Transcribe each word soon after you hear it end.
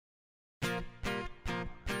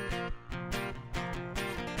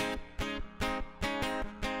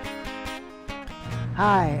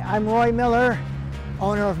Hi, I'm Roy Miller,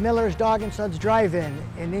 owner of Miller's Dog N Suds Drive-In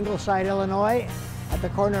in Ingleside, Illinois, at the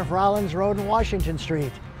corner of Rollins Road and Washington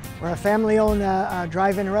Street. We're a family-owned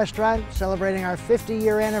drive-in restaurant celebrating our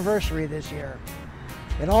 50-year anniversary this year.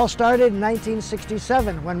 It all started in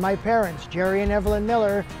 1967 when my parents, Jerry and Evelyn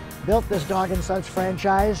Miller, built this Dog N Suds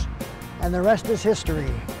franchise, and the rest is history.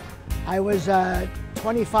 I was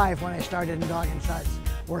 25 when I started in Dog N Suds,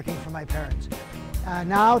 working for my parents.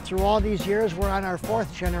 Now, through all these years, we're on our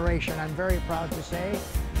 4th generation, I'm very proud to say.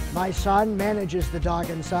 My son manages the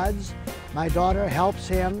Dog N Suds, my daughter helps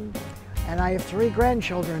him, and I have 3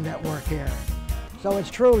 grandchildren that work here. So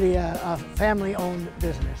it's truly a family-owned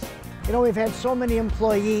business. You know, we've had so many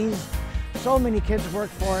employees, so many kids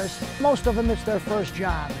work for us. Most of them, it's their first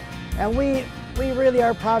job. And we really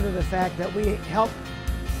are proud of the fact that we help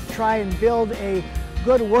try and build a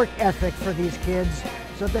good work ethic for these kids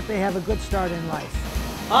so that they have a good start in life.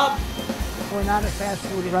 We're not a fast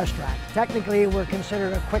food restaurant. Technically, we're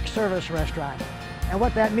considered a quick service restaurant. And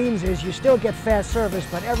what that means is you still get fast service,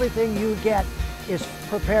 but everything you get is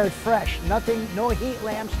prepared fresh. Nothing, no heat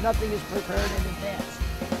lamps, nothing is prepared in advance.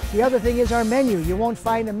 The other thing is our menu. You won't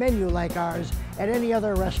find a menu like ours at any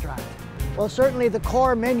other restaurant. Well, certainly the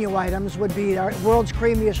core menu items would be our world's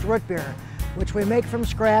creamiest root beer, which we make from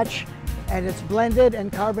scratch, and it's blended and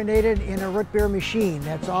carbonated in a root beer machine.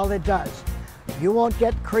 That's all it does. You won't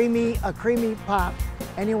get a creamy pop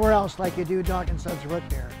anywhere else like you do Dog N Suds root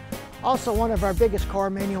beer. Also, one of our biggest core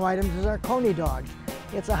menu items is our Coney dog.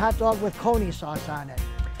 It's a hot dog with Coney sauce on it.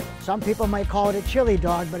 Some people might call it a chili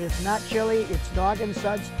dog, but it's not chili, it's Dog N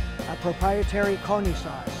Suds proprietary Coney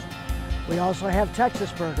sauce. We also have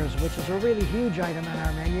Texas burgers, which is a really huge item on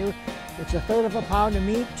our menu. It's 1/3 of a pound of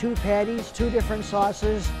meat, 2 patties, 2 different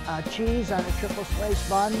sauces, cheese on a triple slice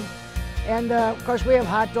bun, and of course we have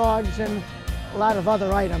hot dogs and a lot of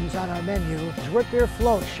other items on our menu. There's root beer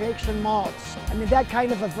floats, shakes and malts. I mean, that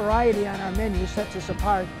kind of a variety on our menu sets us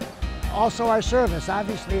apart. Also our service,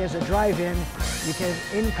 obviously as a drive-in, you can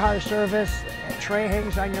in-car service, a tray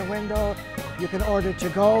hangs on your window, you can order to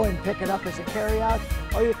go and pick it up as a carry-out,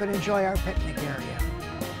 or you can enjoy our picnic area.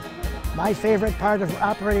 My favorite part of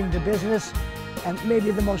operating the business, and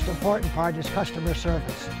maybe the most important part, is customer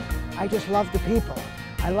service. I just love the people.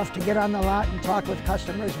 I love to get on the lot and talk with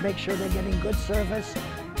customers, make sure they're getting good service,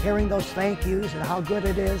 hearing those thank yous and how good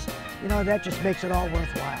it is. You know, that just makes it all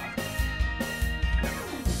worthwhile.